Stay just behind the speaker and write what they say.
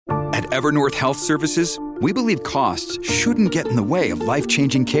At Evernorth Health Services, we believe costs shouldn't get in the way of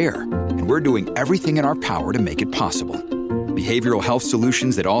life-changing care, and we're doing everything in our power to make it possible. Behavioral health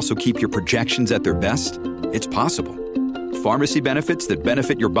solutions that also keep your projections at their best? It's possible. Pharmacy benefits that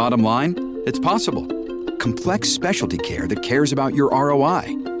benefit your bottom line? It's possible. Complex specialty care that cares about your ROI?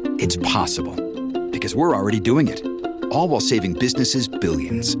 It's possible. Because we're already doing it. All while saving businesses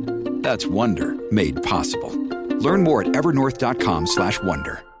billions. That's Wonder made possible. Learn more at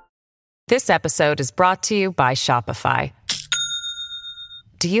evernorth.com/wonder. This episode is brought to you by Shopify.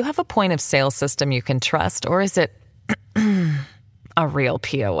 Do you have a point of sale system you can trust, or is it a real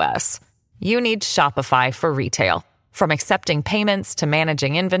POS? You need Shopify for retail. From accepting payments to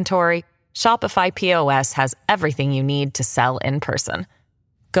managing inventory, Shopify POS has everything you need to sell in person.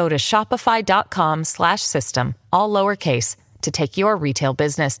 Go to shopify.com/system, all lowercase, to take your retail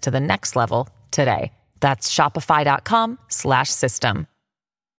business to the next level today. That's shopify.com/system.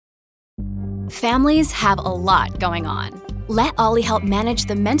 Families have a lot going on. Let Ollie help manage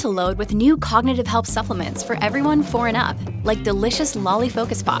the mental load with new cognitive help supplements for everyone 4 and up, like delicious Lolly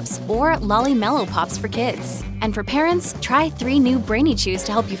Focus Pops or Lolly Mellow Pops for kids. And for parents, try 3 new Brainy Chews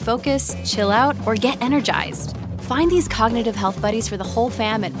to help you focus, chill out, or get energized. Find these cognitive health buddies for the whole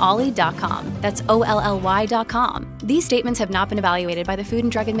fam at ollie.com. That's OLLY.com. These statements have not been evaluated by the Food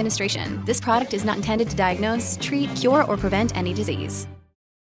and Drug Administration. This product is not intended to diagnose, treat, cure, or prevent any disease.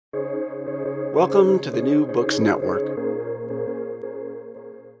 Welcome to the New Books Network.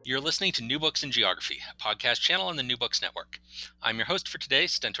 You're listening to New Books in Geography, a podcast channel on the New Books Network. I'm your host for today,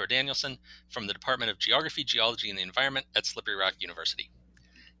 Stentor Danielson, from the Department of Geography, Geology, and the Environment at Slippery Rock University.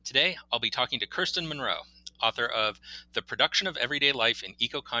 Today, I'll be talking to Kirstin Munro, author of The Production of Everyday Life in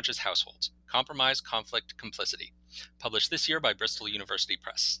Eco-Conscious Households, Compromise, Conflict, Complicity, published this year by Bristol University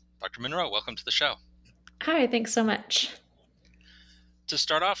Press. Dr. Munro, welcome to the show. Hi, thanks so much. To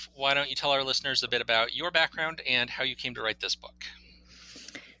start off, why don't you tell our listeners a bit about your background and how you came to write this book?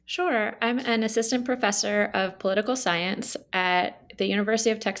 Sure. I'm an assistant professor of political science at the University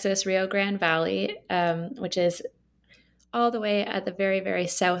of Texas, Rio Grande Valley, which is all the way at the very, very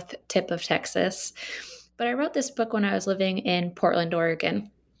south tip of Texas. But I wrote this book when I was living in Portland, Oregon.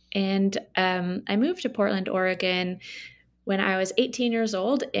 And I moved to Portland, Oregon when I was 18 years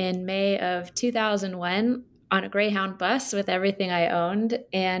old in May of 2001 on a Greyhound bus with everything I owned.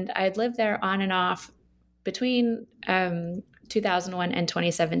 And I'd lived there on and off between 2001 and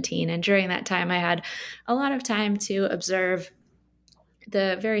 2017. And during that time, I had a lot of time to observe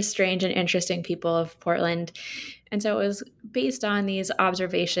the very strange and interesting people of Portland. And so it was based on these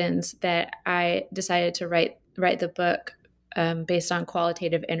observations that I decided to write the book based on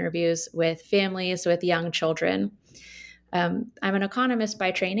qualitative interviews with families with young children. I'm an economist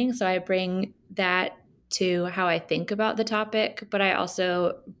by training, so I bring that to how I think about the topic, but I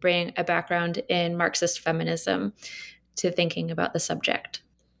also bring a background in Marxist feminism to thinking about the subject.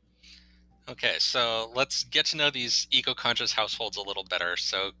 Okay, so let's get to know these eco-conscious households a little better.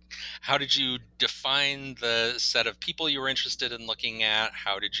 So how did you define the set of people you were interested in looking at?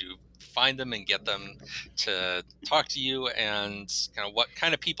 How did you find them and get them to talk to you? And kind of what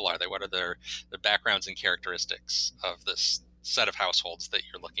kind of people are they? What are their backgrounds and characteristics of this set of households that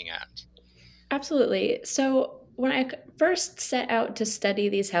you're looking at? Absolutely. So when I first set out to study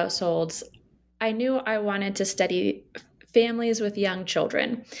these households, I knew I wanted to study families with young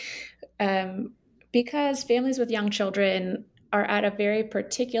children because families with young children are at a very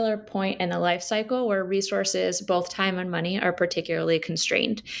particular point in the life cycle where resources, both time and money, are particularly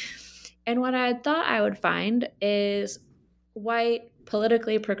constrained. And what I thought I would find is white,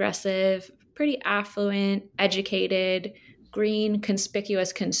 politically progressive, pretty affluent, educated, green,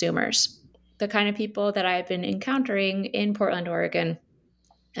 conspicuous consumers. The kind of people that I've been encountering in Portland, Oregon,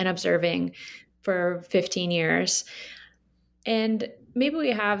 and observing for 15 years. And maybe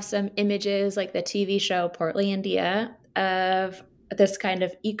we have some images like the TV show Portlandia of this kind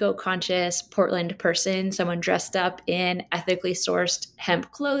of eco-conscious Portland person, someone dressed up in ethically sourced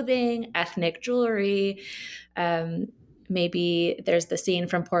hemp clothing, ethnic jewelry. Maybe there's the scene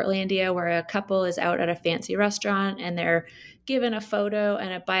from Portlandia where a couple is out at a fancy restaurant and they're given a photo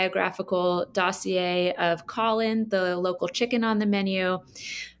and a biographical dossier of Colin, the local chicken on the menu.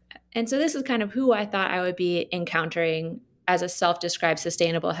 And so this is kind of who I thought I would be encountering as a self-described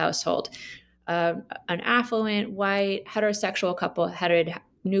sustainable household. An affluent, white, heterosexual couple,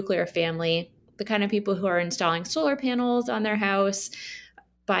 nuclear family, the kind of people who are installing solar panels on their house,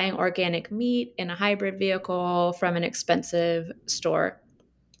 buying organic meat in a hybrid vehicle from an expensive store.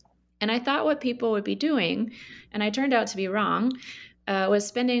 And I thought what people would be doing, and I turned out to be wrong, was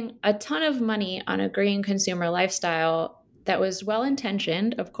spending a ton of money on a green consumer lifestyle that was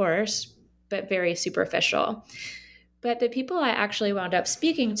well-intentioned, of course, but very superficial. But the people I actually wound up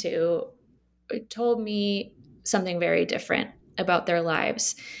speaking to told me something very different about their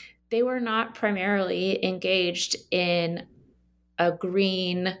lives. They were not primarily engaged in a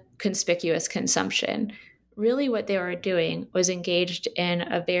green, conspicuous consumption. Really, what they were doing was engaged in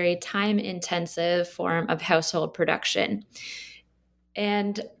a very time-intensive form of household production.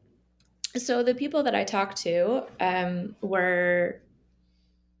 And so the people that I talked to were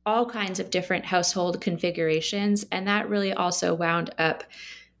all kinds of different household configurations, and that really also wound up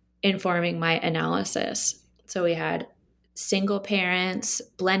informing my analysis. So we had single parents,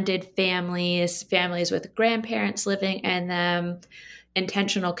 blended families, families with grandparents living in them,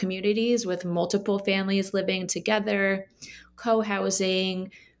 intentional communities with multiple families living together, co-housing,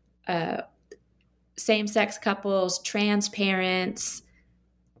 same-sex couples, trans parents,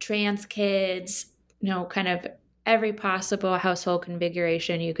 trans kids, kind of every possible household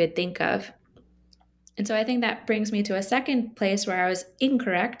configuration you could think of. And so I think that brings me to a second place where I was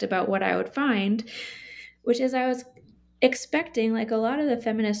incorrect about what I would find, which is I was expecting, like a lot of the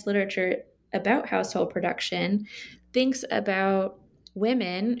feminist literature about household production thinks about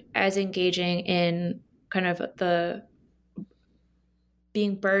women as engaging in kind of the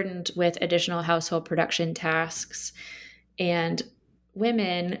being burdened with additional household production tasks, and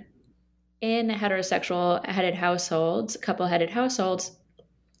women in heterosexual headed households, couple-headed households,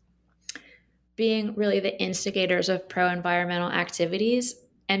 being really the instigators of pro-environmental activities.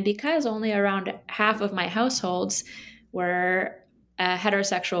 And because only around half of my households were a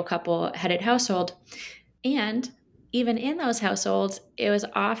heterosexual couple-headed household, and even in those households, it was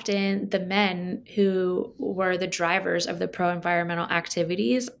often the men who were the drivers of the pro-environmental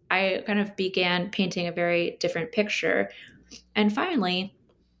activities, I kind of began painting a very different picture. And finally,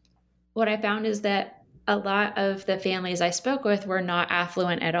 what I found is that a lot of the families I spoke with were not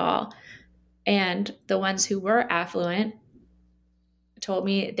affluent at all. And the ones who were affluent told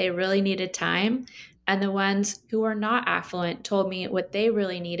me they really needed time. And the ones who were not affluent told me what they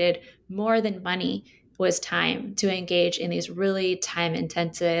really needed more than money was time to engage in these really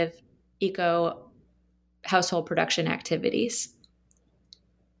time-intensive eco household production activities.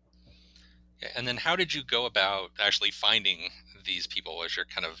 And then how did you go about actually finding these people? Was your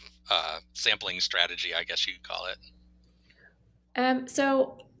kind of sampling strategy, I guess you could call it?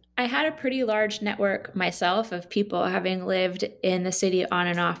 So I had a pretty large network myself of people having lived in the city on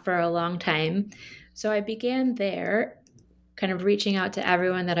and off for a long time. So I began there, kind of reaching out to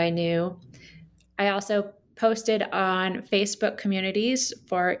everyone that I knew. I also posted on Facebook communities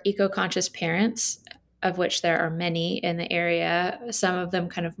for eco-conscious parents, of which there are many in the area, some of them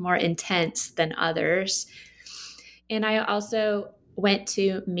kind of more intense than others. And I also went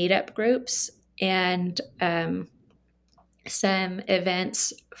to meetup groups and some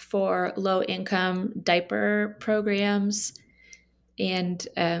events for low-income diaper programs. And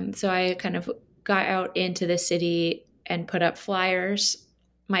so I kind of got out into the city and put up flyers.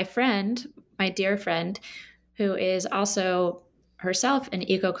 My dear friend, who is also herself an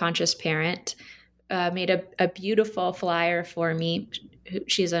eco-conscious parent, made a beautiful flyer for me.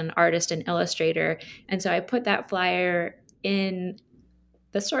 She's an artist and illustrator. And so I put that flyer in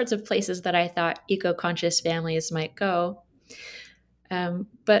the sorts of places that I thought eco-conscious families might go.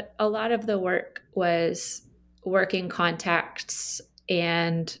 But a lot of the work was working contacts.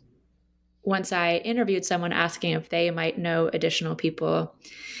 And once I interviewed someone asking if they might know additional people.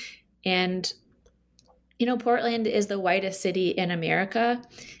 And, Portland is the whitest city in America.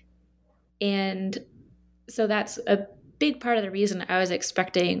 And so that's a big part of the reason I was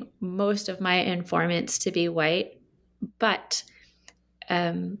expecting most of my informants to be white. But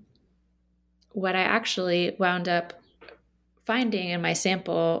what I actually wound up finding in my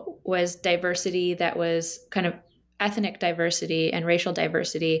sample was diversity that was kind of ethnic diversity and racial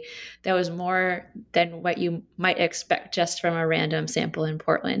diversity that was more than what you might expect just from a random sample in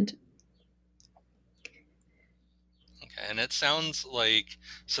Portland. Okay, and it sounds like,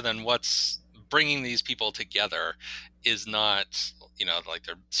 so then what's bringing these people together is not, like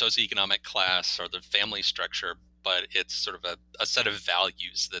their socioeconomic class or the family structure, but it's sort of a set of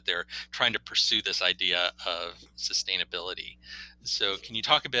values that they're trying to pursue this idea of sustainability. So can you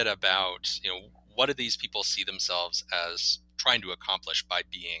talk a bit about, what do these people see themselves as trying to accomplish by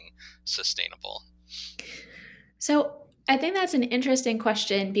being sustainable? So I think that's an interesting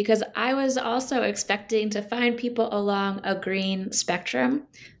question because I was also expecting to find people along a green spectrum.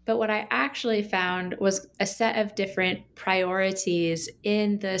 But what I actually found was a set of different priorities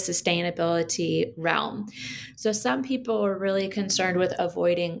in the sustainability realm. So some people were really concerned with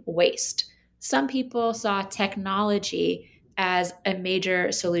avoiding waste. Some people saw technology as a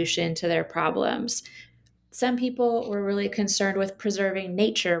major solution to their problems. Some people were really concerned with preserving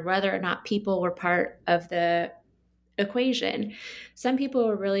nature, whether or not people were part of the equation. Some people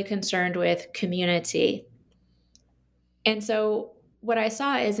were really concerned with community. And so what I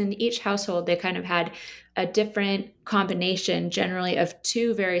saw is in each household, they kind of had a different combination, generally of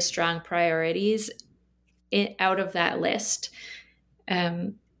two very strong priorities out of that list.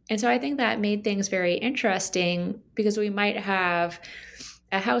 And so I think that made things very interesting, because we might have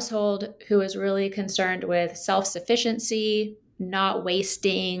a household who is really concerned with self-sufficiency, not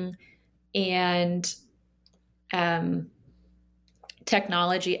wasting, and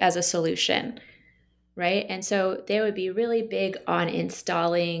technology as a solution, right? And so they would be really big on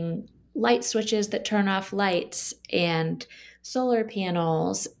installing light switches that turn off lights and solar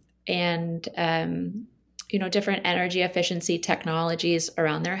panels and different energy efficiency technologies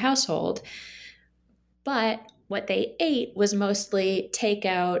around their household. But what they ate was mostly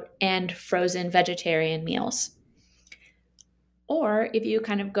takeout and frozen vegetarian meals. Or if you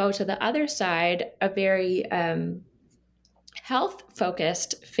kind of go to the other side, a very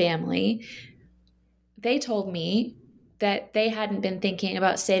health-focused family, they told me that they hadn't been thinking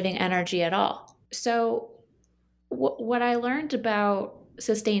about saving energy at all. So what I learned about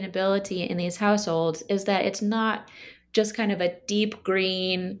sustainability in these households is that it's not just kind of a deep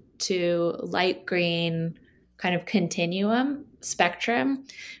green to light green kind of continuum spectrum.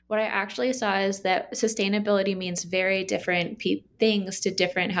 What I actually saw is that sustainability means very different things to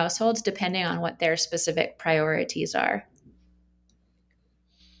different households depending on what their specific priorities are.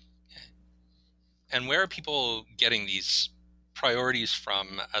 And where are people getting these priorities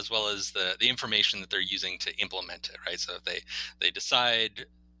from, as well as the information that they're using to implement it, right? So if they decide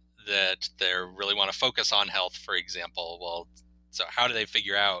that they really want to focus on health, for example, well, so how do they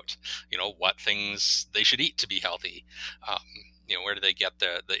figure out, what things they should eat to be healthy? Where do they get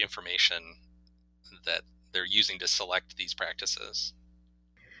the information that they're using to select these practices?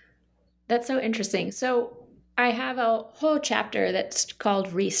 That's so interesting. So I have a whole chapter that's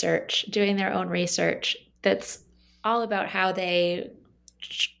called research, doing their own research, that's all about how they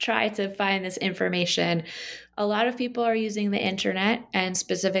try to find this information. A lot of people are using the internet and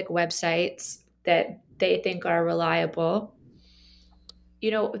specific websites that they think are reliable.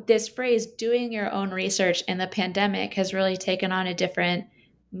 This phrase, doing your own research in the pandemic, has really taken on a different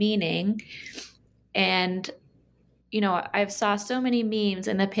meaning. And, I've saw so many memes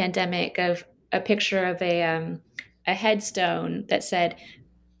in the pandemic of a picture of a headstone that said,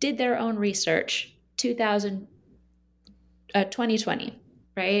 did their own research, 2020,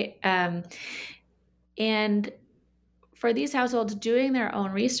 right? And for these households, doing their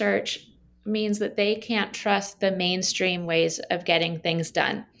own research means that they can't trust the mainstream ways of getting things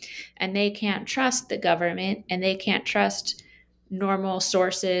done. And they can't trust the government, and they can't trust normal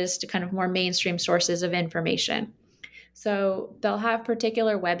sources to kind of more mainstream sources of information. So they'll have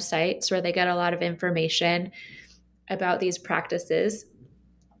particular websites where they get a lot of information about these practices.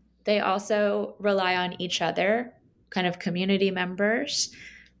 They also rely on each other, kind of community members.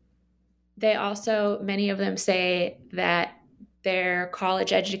 They also, many of them say that their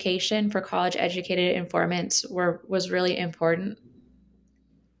college education for college educated informants was really important.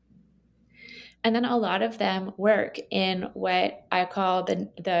 And then a lot of them work in what I call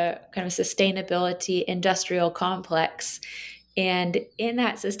the kind of sustainability industrial complex. And in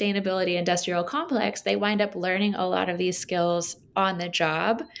that sustainability industrial complex, they wind up learning a lot of these skills on the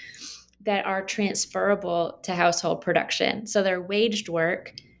job that are transferable to household production. So their waged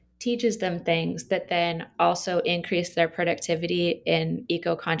work teaches them things that then also increase their productivity in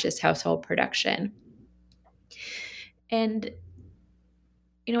eco-conscious household production. And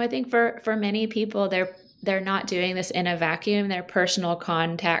I think for many people, they're not doing this in a vacuum. Their personal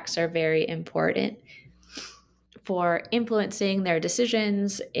contacts are very important for influencing their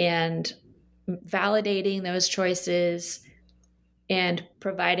decisions and validating those choices and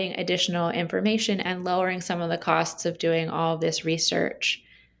providing additional information and lowering some of the costs of doing all of this research.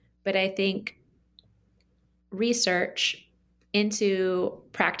 But I think research into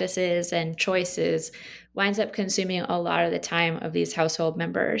practices and choices winds up consuming a lot of the time of these household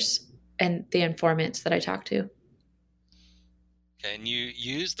members and the informants that I talk to. Okay, and you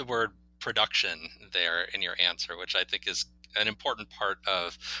use the word production there in your answer, which I think is an important part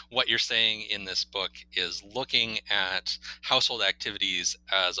of what you're saying in this book, is looking at household activities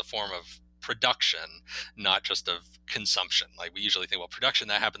as a form of production, not just of consumption. Like we usually think, well, production,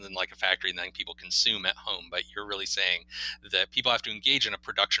 that happens in like a factory and then people consume at home. But you're really saying that people have to engage in a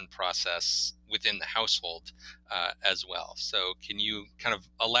production process within the household as well. So can you kind of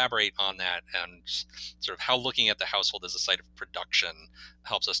elaborate on that and sort of how looking at the household as a site of production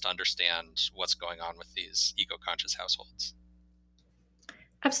helps us to understand what's going on with these eco-conscious households?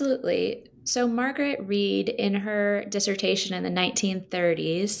 Absolutely. So Margaret Reed, in her dissertation in the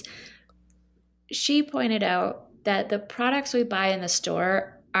 1930s, she pointed out that the products we buy in the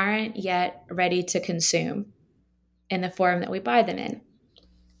store aren't yet ready to consume in the form that we buy them in.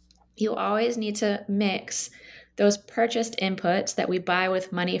 You always need to mix those purchased inputs that we buy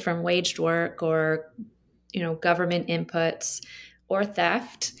with money from waged work or, government inputs or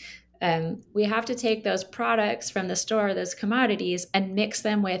theft. We have to take those products from the store, those commodities, and mix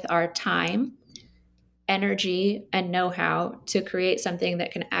them with our time, energy, and know-how to create something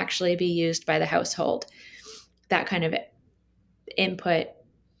that can actually be used by the household. That kind of input.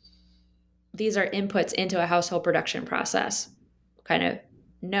 These are inputs into a household production process, kind of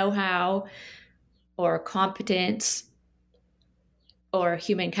know-how or competence or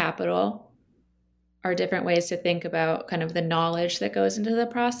human capital are different ways to think about kind of the knowledge that goes into the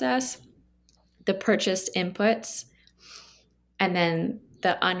process, the purchased inputs, and then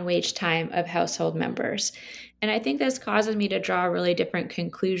the unwaged time of household members. And I think this causes me to draw really different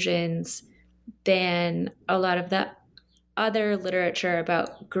conclusions than a lot of the other literature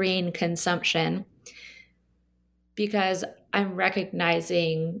about green consumption, because I'm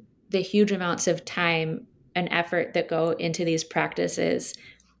recognizing the huge amounts of time and effort that go into these practices.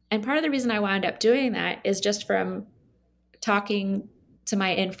 And part of the reason I wound up doing that is just from talking to my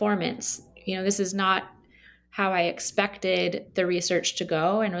informants. This is not how I expected the research to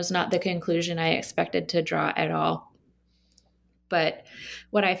go and was not the conclusion I expected to draw at all. But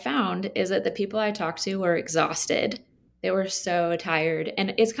what I found is that the people I talked to were exhausted. They were so tired.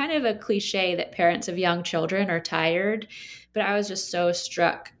 And it's kind of a cliche that parents of young children are tired, but I was just so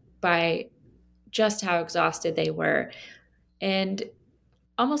struck by just how exhausted they were. And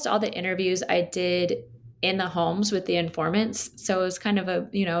almost all the interviews I did in the homes with the informants. So it was kind of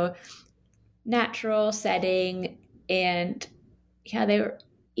a, natural setting. And yeah, they were,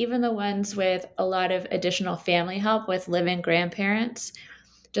 even the ones with a lot of additional family help with living grandparents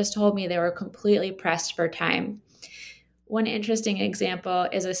just told me they were completely pressed for time. One interesting example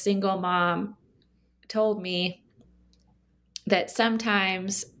is a single mom told me that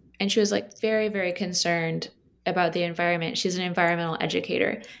sometimes, and she was like very, very concerned about the environment. She's an environmental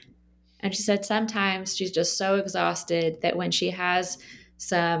educator. And she said sometimes she's just so exhausted that when she has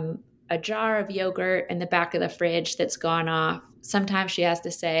a jar of yogurt in the back of the fridge that's gone off, sometimes she has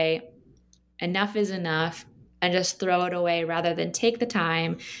to say, enough is enough, and just throw it away rather than take the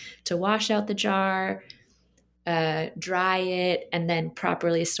time to wash out the jar, dry it, and then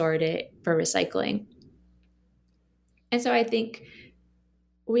properly sort it for recycling. And so I think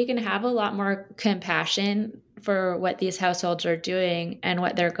we can have a lot more compassion for what these households are doing and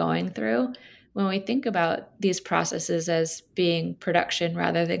what they're going through when we think about these processes as being production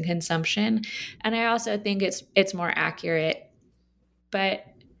rather than consumption. And I also think it's more accurate. But,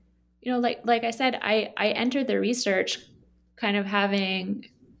 like I said, I entered the research kind of having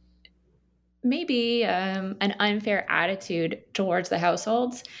maybe an unfair attitude towards the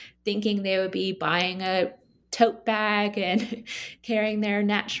households, thinking they would be buying a tote bag and carrying their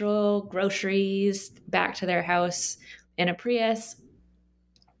natural groceries back to their house in a Prius.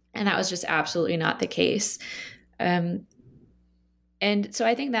 And that was just absolutely not the case. And so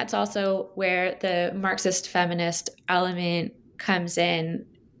I think that's also where the Marxist feminist element comes in.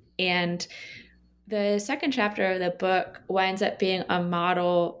 And the second chapter of the book winds up being a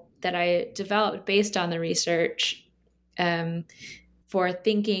model that I developed based on the research for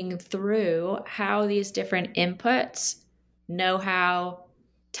thinking through how these different inputs, know-how,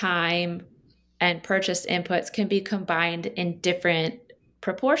 time, and purchased inputs can be combined in different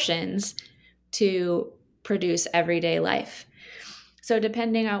proportions to produce everyday life. So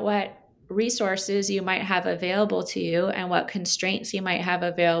depending on what resources you might have available to you and what constraints you might have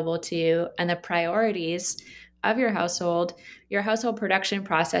available to you and the priorities of your household production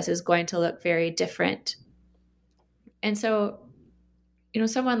process is going to look very different. And so,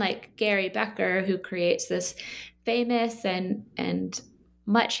 someone like Gary Becker, who creates this famous and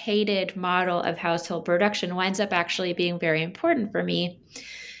much hated model of household production, winds up actually being very important for me,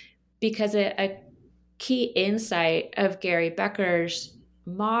 because a key insight of Gary Becker's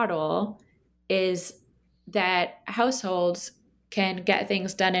model is that households can get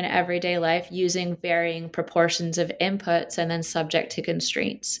things done in everyday life using varying proportions of inputs and then subject to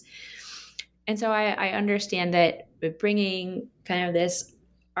constraints. And so I understand that bringing kind of this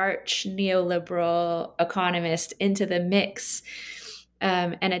arch neoliberal economist into the mix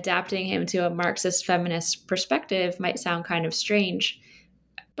and adapting him to a Marxist feminist perspective might sound kind of strange.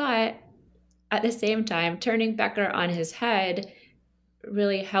 But at the same time, turning Becker on his head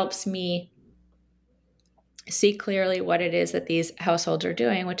really helps me see clearly what it is that these households are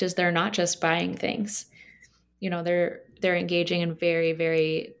doing, which is they're not just buying things. They're engaging in very,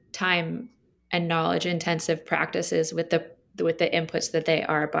 very time and knowledge intensive practices with the inputs that they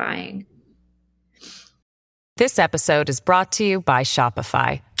are buying. This episode is brought to you by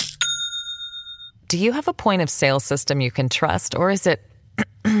Shopify. Do you have a point of sale system you can trust, or is it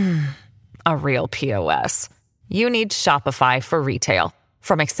a real POS? You need Shopify for retail.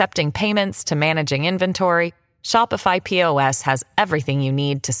 From accepting payments to managing inventory, Shopify POS has everything you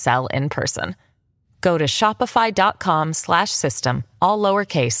need to sell in person. Go to shopify.com/system, all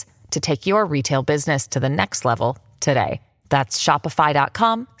lowercase, to take your retail business to the next level today. That's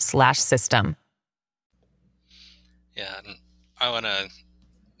shopify.com/system. Yeah, and I want to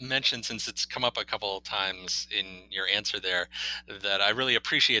mention, since it's come up a couple of times in your answer there, that I really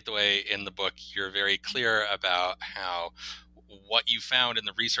appreciate the way in the book you're very clear about how what you found in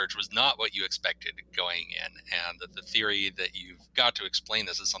the research was not what you expected going in, and that the theory that you've got to explain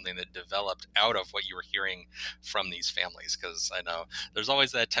this is something that developed out of what you were hearing from these families. Because I know there's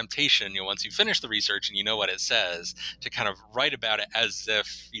always that temptation, once you finish the research and you know what it says, to kind of write about it as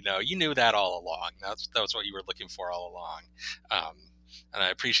if, you knew that all along. That was what you were looking for all along. And I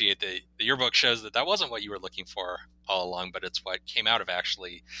appreciate that your book shows that wasn't what you were looking for all along, but it's what came out of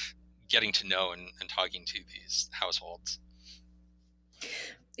actually getting to know and talking to these households.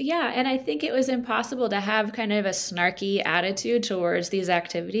 Yeah, and I think it was impossible to have kind of a snarky attitude towards these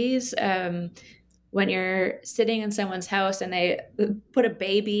activities. When you're sitting in someone's house and they put a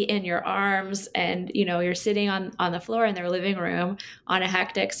baby in your arms and, you're sitting on the floor in their living room on a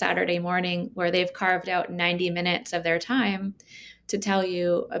hectic Saturday morning where they've carved out 90 minutes of their time to tell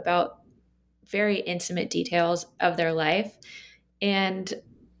you about very intimate details of their life. And,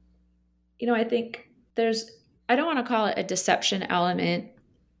 I think I don't want to call it a deception element,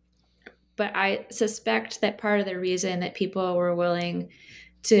 but I suspect that part of the reason that people were willing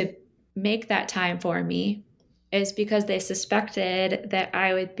to make that time for me is because they suspected that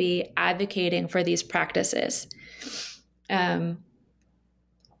I would be advocating for these practices. And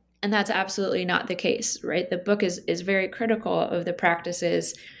that's absolutely not the case, right? The book is very critical of the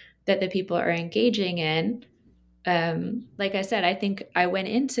practices that the people are engaging in. Like I said, I think I went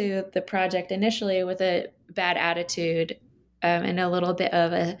into the project initially with a bad attitude and a little bit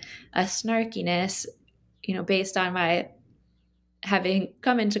of a snarkiness, based on my having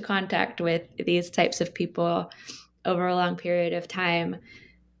come into contact with these types of people over a long period of time.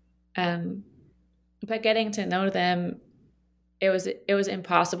 But getting to know them, it was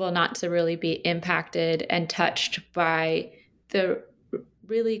impossible not to really be impacted and touched by the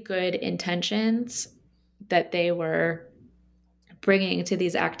really good intentions that they were bringing to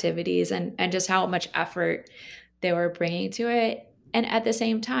these activities and just how much effort they were bringing to it. And at the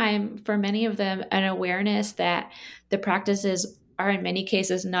same time, for many of them, an awareness that the practices are in many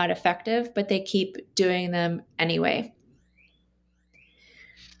cases not effective, but they keep doing them anyway.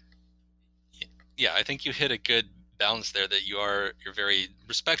 Yeah, I think you hit a good balance there, that you're very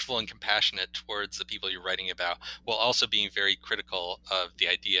respectful and compassionate towards the people you're writing about, while also being very critical of the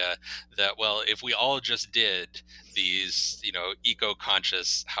idea that, well, if we all just did these,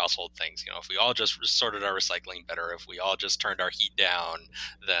 eco-conscious household things, if we all just sorted our recycling better, if we all just turned our heat down,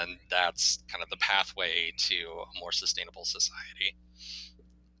 then that's kind of the pathway to a more sustainable society.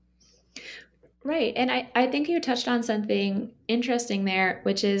 Right. And I think you touched on something interesting there,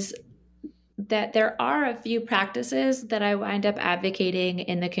 which is that there are a few practices that I wind up advocating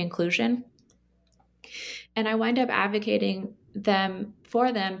in the conclusion. And I wind up advocating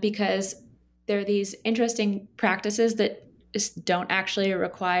for them because they're these interesting practices that just don't actually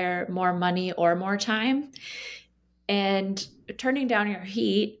require more money or more time. And turning down your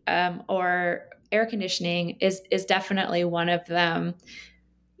heat or air conditioning is definitely one of them,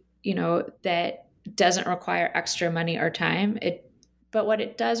 that doesn't require extra money or time. But what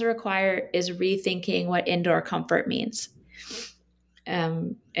it does require is rethinking what indoor comfort means.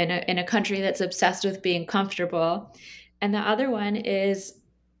 In a country that's obsessed with being comfortable. And the other one is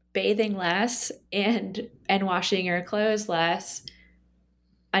bathing less and washing your clothes less.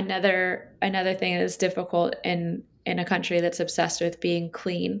 Another thing that's difficult in a country that's obsessed with being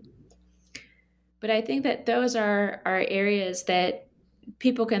clean. But I think that those are areas that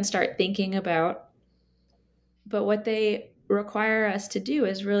people can start thinking about. But what they require us to do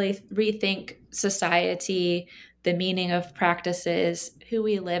is really rethink society, the meaning of practices, who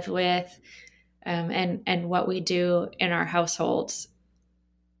we live with, and what we do in our households.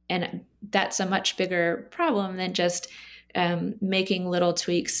 And that's a much bigger problem than just making little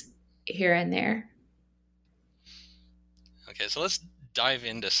tweaks here and there. Okay, so let's dive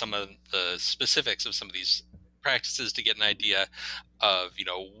into some of the specifics of some of these practices to get an idea of,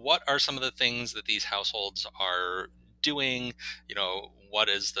 what are some of the things that these households are doing, what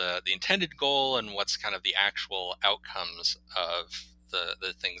is the intended goal, and what's kind of the actual outcomes of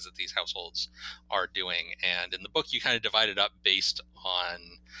the things that these households are doing. And in the book, you kind of divide it up based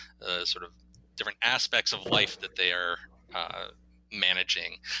on sort of different aspects of life that they are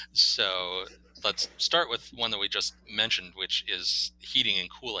managing. So let's start with one that we just mentioned, which is heating and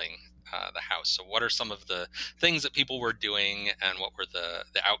cooling the house. So what are some of the things that people were doing, and what were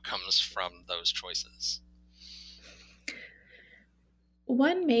the outcomes from those choices?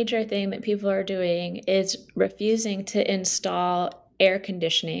 One major thing that people are doing is refusing to install air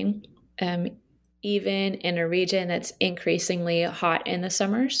conditioning, even in a region that's increasingly hot in the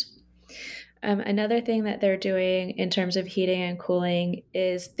summers. Another thing that they're doing in terms of heating and cooling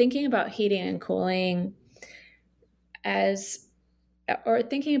is thinking about heating and cooling or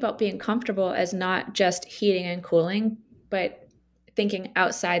thinking about being comfortable as not just heating and cooling, but thinking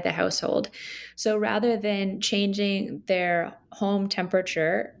outside the household. So rather than changing their home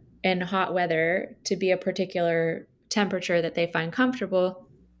temperature in hot weather to be a particular temperature that they find comfortable,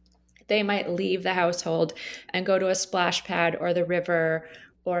 they might leave the household and go to a splash pad or the river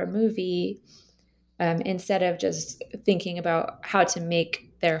or a movie, instead of just thinking about how to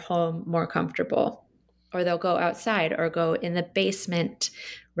make their home more comfortable. Or they'll go outside or go in the basement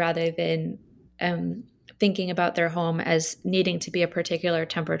rather than thinking about their home as needing to be a particular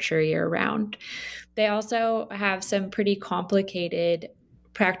temperature year round. They also have some pretty complicated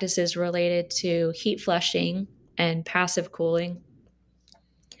practices related to heat flushing and passive cooling.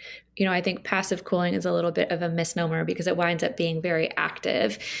 I think passive cooling is a little bit of a misnomer because it winds up being very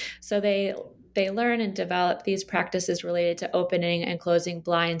active. So they learn and develop these practices related to opening and closing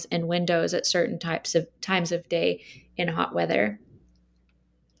blinds and windows at certain times of day in hot weather.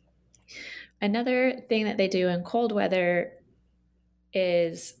 Another thing that they do in cold weather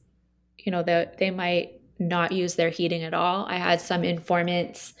is, they might not use their heating at all. I had some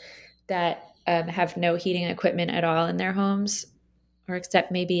informants that have no heating equipment at all in their homes, or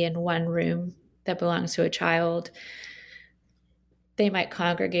except maybe in one room that belongs to a child. They might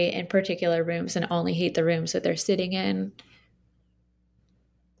congregate in particular rooms and only heat the rooms that they're sitting in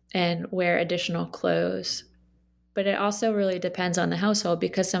and wear additional clothes. But it also really depends on the household,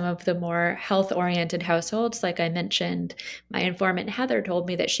 because some of the more health-oriented households, like I mentioned, my informant Heather told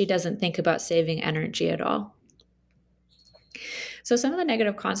me that she doesn't think about saving energy at all. So some of the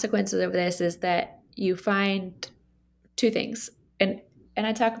negative consequences of this is that you find two things. And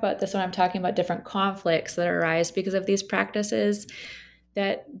I talk about this when I'm talking about different conflicts that arise because of these practices,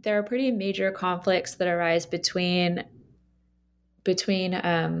 that there are pretty major conflicts that arise between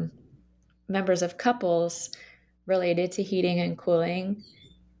members of couples related to heating and cooling,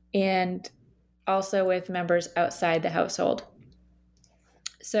 and also with members outside the household.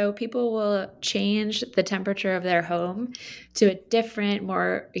 So people will change the temperature of their home to a different,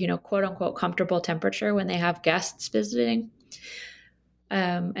 more, quote unquote, comfortable temperature when they have guests visiting.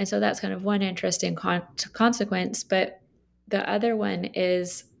 And so that's kind of one interesting consequence. But the other one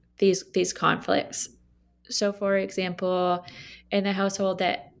is these conflicts. So for example, in the household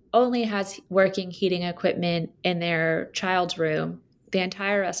that only has working heating equipment in their child's room, the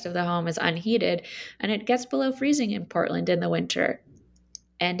entire rest of the home is unheated, and it gets below freezing in Portland in the winter.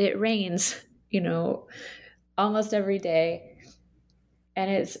 And it rains, almost every day.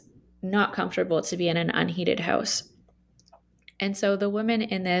 And it's not comfortable to be in an unheated house. And so the woman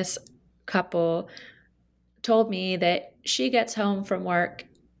in this couple told me that she gets home from work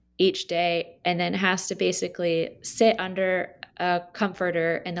each day and then has to basically sit under a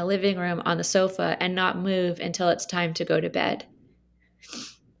comforter in the living room on the sofa and not move until it's time to go to bed.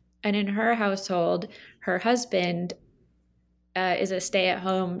 And in her household, her husband is a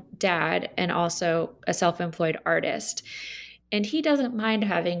stay-at-home dad and also a self-employed artist. And he doesn't mind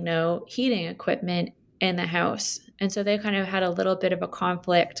having no heating equipment in the house. And so they kind of had a little bit of a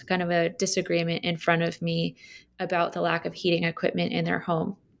conflict, kind of a disagreement in front of me about the lack of heating equipment in their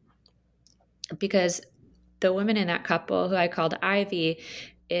home. Because the woman in that couple, who I called Ivy,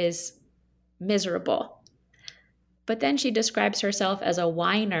 is miserable. But then she describes herself as a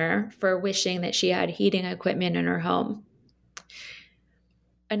whiner for wishing that she had heating equipment in her home.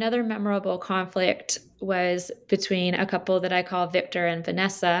 another memorable conflict was between a couple that I call Victor and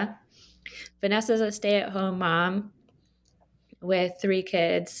Vanessa. Vanessa's a stay-at-home mom with 3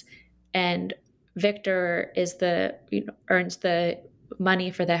 kids, and Victor is earns the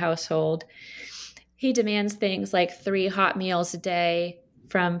money for the household. He demands things like 3 hot meals a day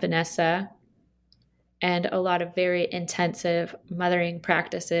from Vanessa and a lot of very intensive mothering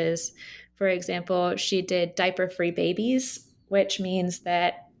practices. For example, she did diaper-free babies, which means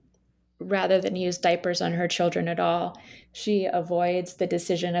that rather than use diapers on her children at all, she avoids the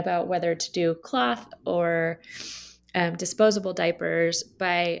decision about whether to do cloth or disposable diapers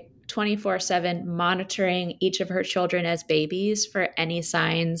by 24/7 monitoring each of her children as babies for any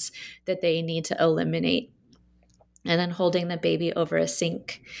signs that they need to eliminate, and then holding the baby over a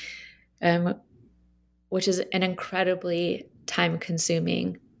sink, which is an incredibly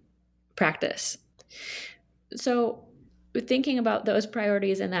time-consuming practice. So thinking about those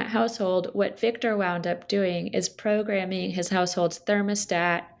priorities in that household, what Victor wound up doing is programming his household's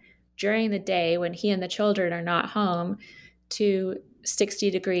thermostat during the day when he and the children are not home to 60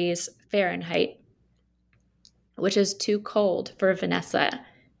 degrees Fahrenheit, which is too cold for Vanessa.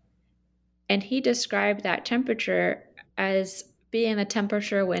 And he described that temperature as being the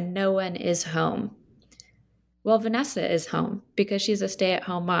temperature when no one is home. Well, Vanessa is home because she's a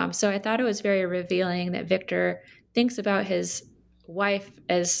stay-at-home mom. So I thought it was very revealing that Victor thinks about his wife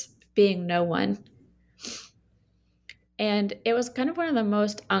as being no one. And it was kind of one of the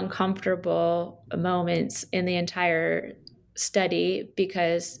most uncomfortable moments in the entire study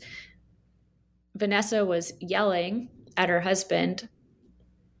because Vanessa was yelling at her husband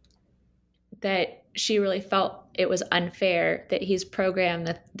that she really felt it was unfair that he's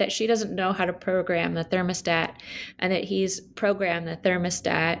programmed that she doesn't know how to program the thermostat, and that he's programmed the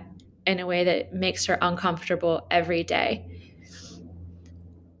thermostat in a way that makes her uncomfortable every day.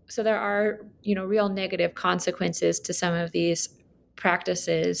 So there are, real negative consequences to some of these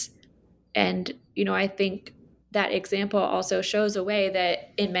practices. And, I think that example also shows a way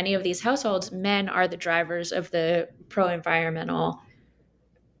that in many of these households, men are the drivers of the pro-environmental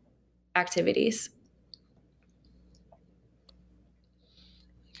activities.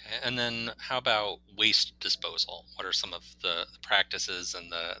 Okay. And then how about waste disposal? What are some of the practices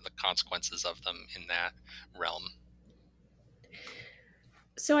and the consequences of them in that realm?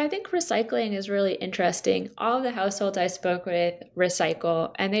 So I think recycling is really interesting. All of the households I spoke with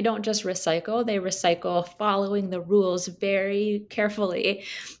recycle, and they don't just recycle, they recycle following the rules very carefully,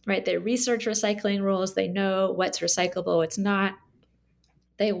 right? They research recycling rules. They know what's recyclable, what's not.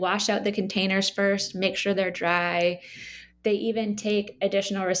 They wash out the containers first, make sure they're dry. They even take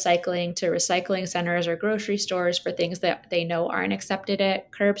additional recycling to recycling centers or grocery stores for things that they know aren't accepted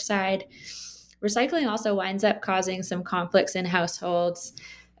at curbside. Recycling also winds up causing some conflicts in households.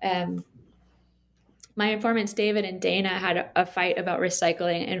 My informants, David and Dana, had a fight about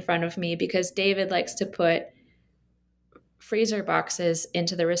recycling in front of me because David likes to put freezer boxes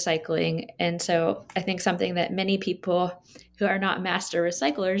into the recycling. And so I think something that many people who are not master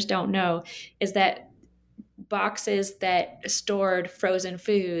recyclers don't know is that boxes that stored frozen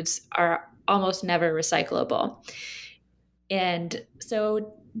foods are almost never recyclable. And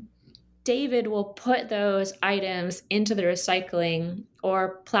so David will put those items into the recycling,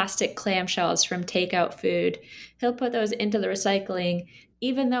 or plastic clamshells from takeout food. He'll put those into the recycling,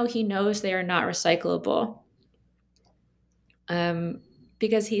 even though he knows they are not recyclable,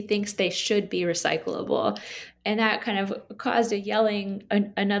 because he thinks they should be recyclable. And that kind of caused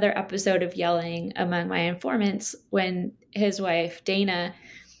another episode of yelling among my informants when his wife, Dana,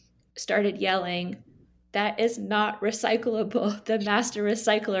 started yelling, "That is not recyclable. The master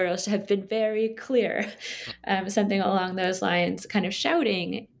recyclers have been very clear," something along those lines, kind of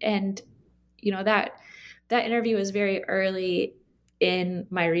shouting. And, that interview was very early in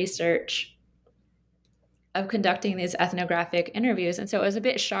my research of conducting these ethnographic interviews. And so it was a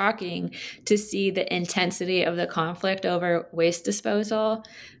bit shocking to see the intensity of the conflict over waste disposal.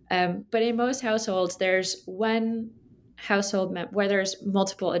 But in most households, there's one household where there's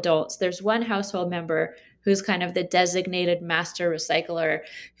multiple adults. There's one household member who's kind of the designated master recycler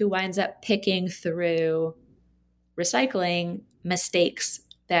who winds up picking through recycling mistakes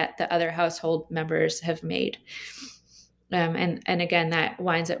that the other household members have made. And again, that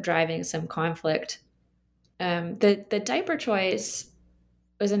winds up driving some conflict. The diaper choice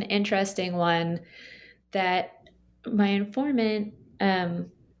was an interesting one that my informant,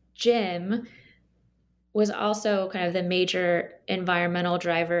 Jim, was also kind of the major environmental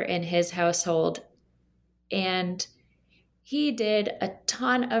driver in his household. And he did a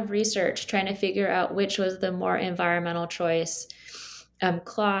ton of research trying to figure out which was the more environmental choice.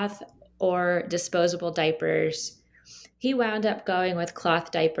 cloth or disposable diapers. He wound up going with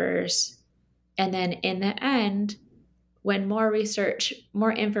cloth diapers. And then in the end, when more research,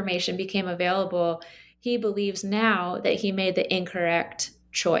 more information became available, he believes now that he made the incorrect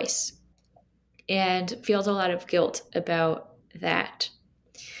choice and feels a lot of guilt about that.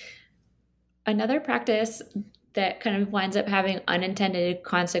 Another practice that kind of winds up having unintended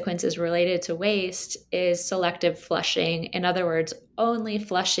consequences related to waste is selective flushing. In other words, only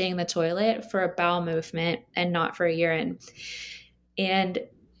flushing the toilet for a bowel movement and not for urine. And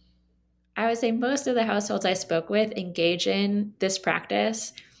I would say most of the households I spoke with engage in this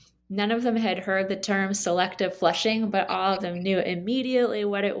practice. None of them had heard the term selective flushing, but all of them knew immediately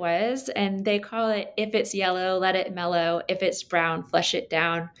what it was. And they call it, if it's yellow, let it mellow. If it's brown, flush it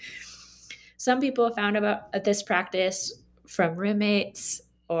down. Some people found about this practice from roommates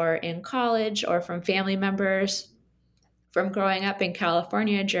or in college or from family members from growing up in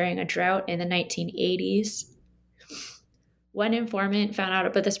California during a drought in the 1980s. One informant found out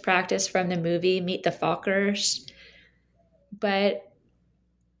about this practice from the movie Meet the Fockers. But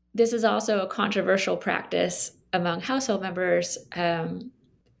this is also a controversial practice among household members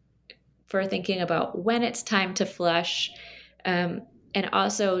for thinking about when it's time to flush, and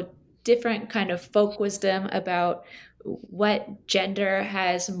also different kind of folk wisdom about what gender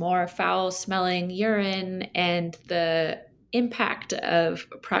has more foul-smelling urine and the impact of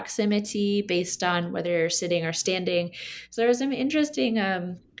proximity based on whether you're sitting or standing. So there are some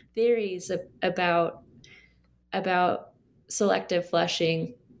interesting theories about selective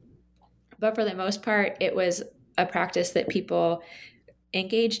flushing. But for the most part, it was a practice that people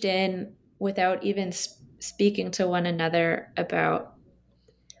engaged in without even speaking to one another about.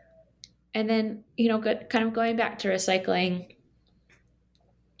 And then, kind of going back to recycling,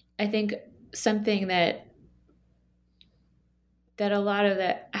 I think something that a lot of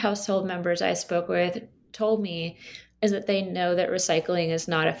the household members I spoke with told me is that they know that recycling is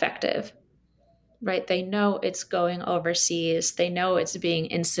not effective, right? They know it's going overseas. They know it's being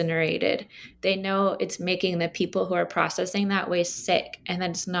incinerated. They know it's making the people who are processing that waste sick, and that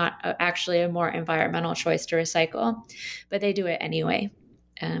it's not actually a more environmental choice to recycle, but they do it anyway.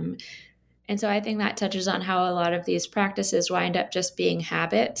 And so I think that touches on how a lot of these practices wind up just being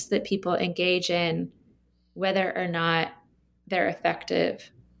habits that people engage in, whether or not they're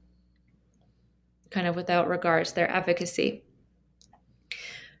effective, kind of without regard to their efficacy.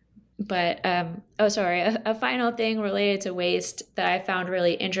 But, a final thing related to waste that I found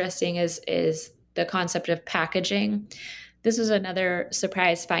really interesting is the concept of packaging. This was another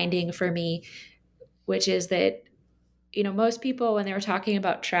surprise finding for me, which is that most people, when they were talking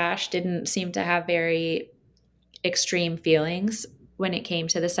about trash, didn't seem to have very extreme feelings when it came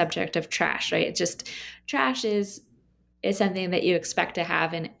to the subject of trash, right? It's just trash is something that you expect to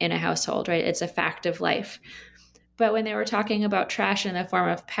have in a household, right? It's a fact of life. But when they were talking about trash in the form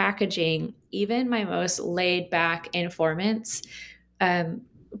of packaging, even my most laid back informants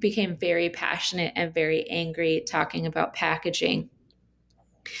became very passionate and very angry talking about packaging.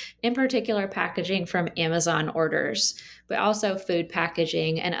 In particular, packaging from Amazon orders, but also food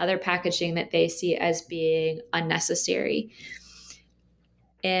packaging and other packaging that they see as being unnecessary.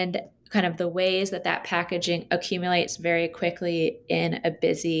 And kind of the ways that packaging accumulates very quickly in a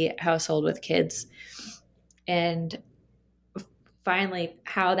busy household with kids. And finally,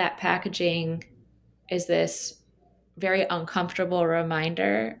 how that packaging is this very uncomfortable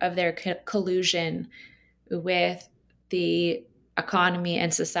reminder of their collusion with the economy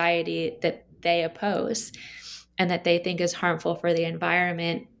and society that they oppose and that they think is harmful for the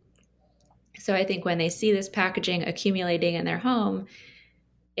environment. So I think when they see this packaging accumulating in their home,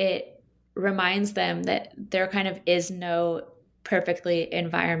 it reminds them that there kind of is no perfectly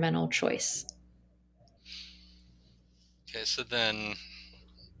environmental choice. Okay, so then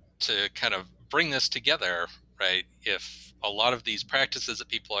to kind of bring this together, right, if a lot of these practices that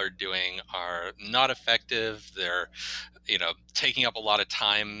people are doing are not effective, they're taking up a lot of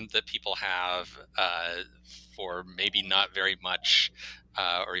time that people have for maybe not very much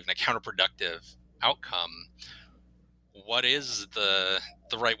or even a counterproductive outcome, what is the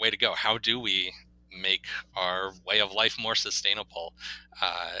right way to go? How do we make our way of life more sustainable,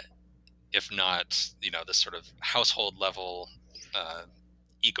 if not, this sort of household level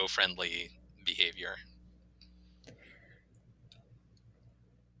eco-friendly behavior?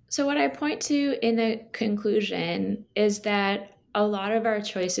 So what I point to in the conclusion is that a lot of our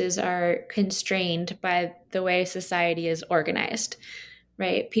choices are constrained by the way society is organized,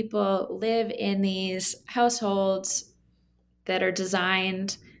 right? People live in these households that are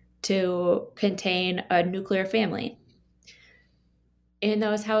designed to contain a nuclear family. in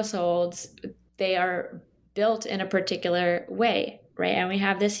those households, they are built in a particular way, right? And we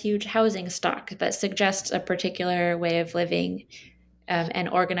have this huge housing stock that suggests a particular way of living and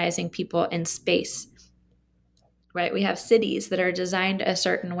organizing people in space, right? We have cities that are designed a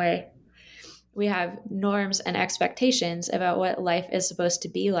certain way. We have norms and expectations about what life is supposed to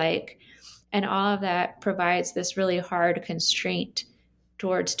be like. And all of that provides this really hard constraint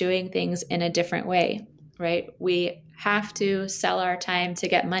towards doing things in a different way, right? We have to sell our time to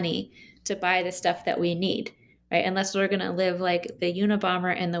get money to buy the stuff that we need, right? Unless we're going to live like the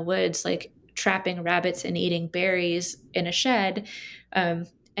Unabomber in the woods, like trapping rabbits and eating berries in a shed.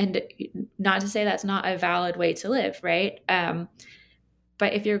 And not to say that's not a valid way to live, right?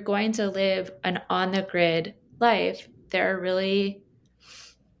 But if you're going to live an on-the-grid life, there are really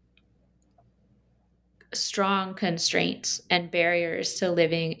strong constraints and barriers to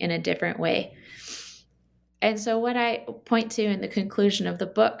living in a different way. And so what I point to in the conclusion of the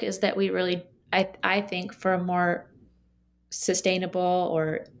book is that we really, I think, for a more sustainable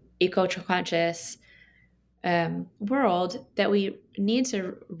or eco-conscious world, that we need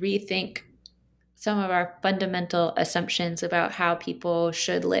to rethink some of our fundamental assumptions about how people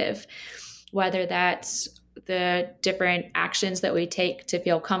should live, whether that's the different actions that we take to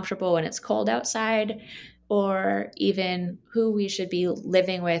feel comfortable when it's cold outside, or even who we should be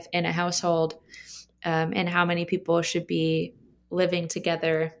living with in a household, and how many people should be living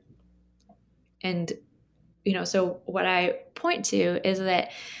together. And, so what I point to is that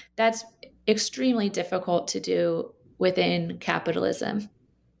that's extremely difficult to do within capitalism.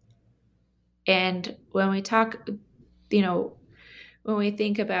 And when we talk, when we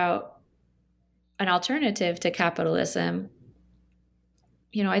think about an alternative to capitalism,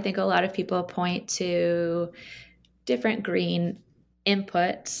 I think a lot of people point to different green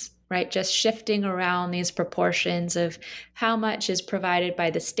inputs, right? Just shifting around these proportions of how much is provided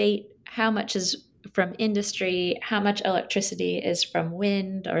by the state, how much is from industry, how much electricity is from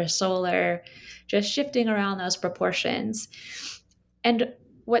wind or solar, just shifting around those proportions. And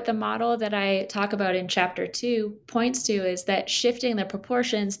what the model that I talk about in chapter 2 points to is that shifting the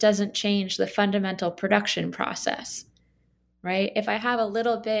proportions doesn't change the fundamental production process, right? If I have a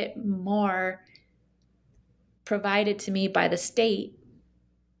little bit more provided to me by the state,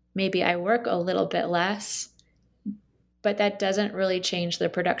 maybe I work a little bit less, but that doesn't really change the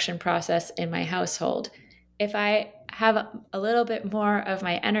production process in my household. If I have a little bit more of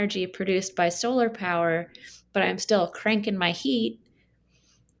my energy produced by solar power, but I'm still cranking my heat,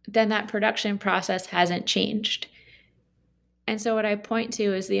 then that production process hasn't changed. And so what I point to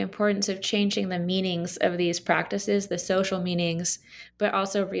is the importance of changing the meanings of these practices, the social meanings, but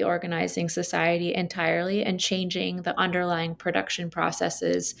also reorganizing society entirely and changing the underlying production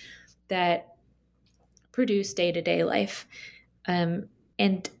processes that produce day-to-day life. And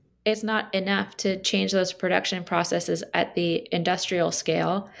it's not enough to change those production processes at the industrial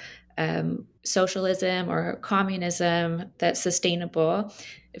scale. Socialism or communism that's sustainable,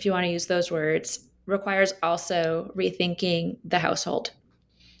 if you want to use those words, requires also rethinking the household.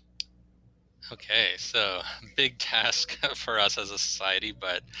 Okay, so big task for us as a society,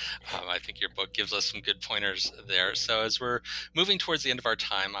 but I think your book gives us some good pointers there. So as we're moving towards the end of our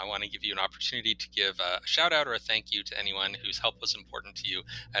time, I want to give you an opportunity to give a shout out or a thank you to anyone whose help was important to you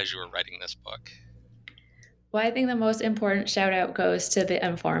as you were writing this book. Well, I think the most important shout out goes to the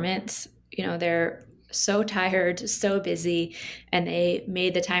informants. They're so tired, so busy, and they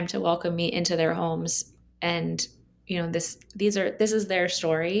made the time to welcome me into their homes. And, this is their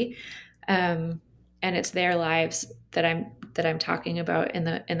story. And it's their lives that I'm talking about in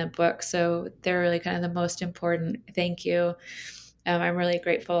the book. So they're really kind of the most important. Thank you. I'm really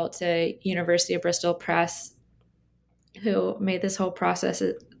grateful to University of Bristol Press, who made this whole process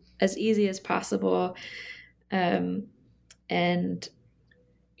as easy as possible. And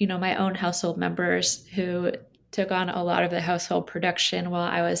my own household members who took on a lot of the household production while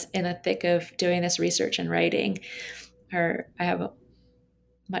I was in the thick of doing this research and writing. I have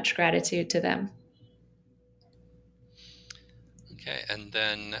much gratitude to them. Okay, and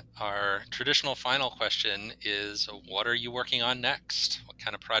then our traditional final question is, what are you working on next? What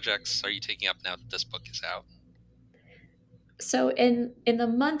kind of projects are you taking up now that this book is out? So in the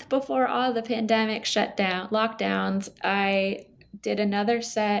month before all the pandemic lockdowns, I did another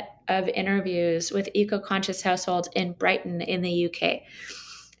set of interviews with eco-conscious households in Brighton in the UK.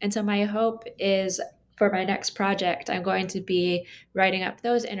 And so my hope is for my next project, I'm going to be writing up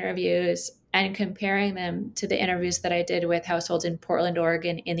those interviews and comparing them to the interviews that I did with households in Portland,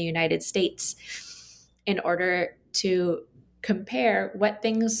 Oregon in the United States, in order to compare what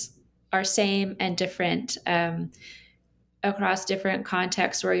things are same and different across different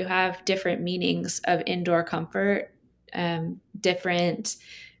contexts where you have different meanings of indoor comfort, different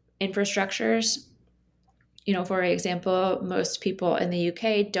infrastructures. For example, most people in the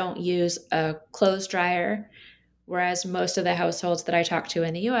UK don't use a clothes dryer, whereas most of the households that I talk to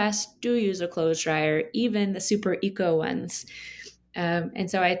in the US do use a clothes dryer, even the super eco ones. And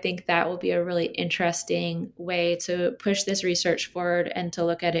so I think that will be a really interesting way to push this research forward and to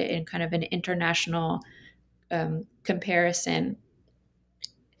look at it in kind of an international comparison.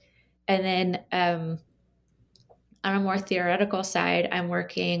 And then on a more theoretical side, I'm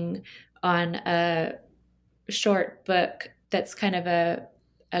working on a short book that's kind of a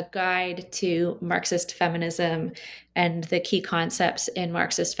guide to Marxist feminism and the key concepts in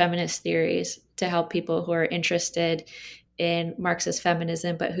Marxist feminist theories to help people who are interested in Marxist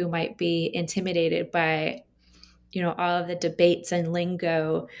feminism, but who might be intimidated by, all of the debates and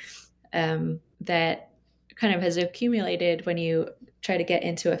lingo that kind of has accumulated when you try to get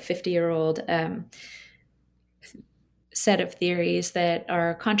into a 50-year-old set of theories that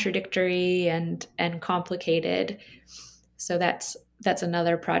are contradictory and complicated. So that's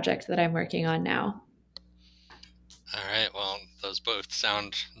another project that I'm working on now. All right. Well, those both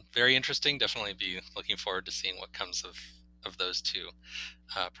sound very interesting. Definitely be looking forward to seeing what comes of those two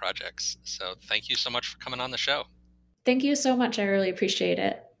projects. So thank you so much for coming on the show. Thank you so much. I really appreciate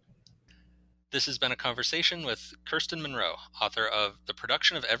it. This has been a conversation with Kirstin Munro, author of The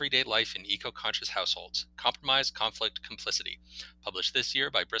Production of Everyday Life in Eco-Conscious Households, Compromise, Conflict, Complicity, published this year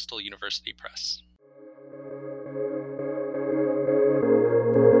by Bristol University Press.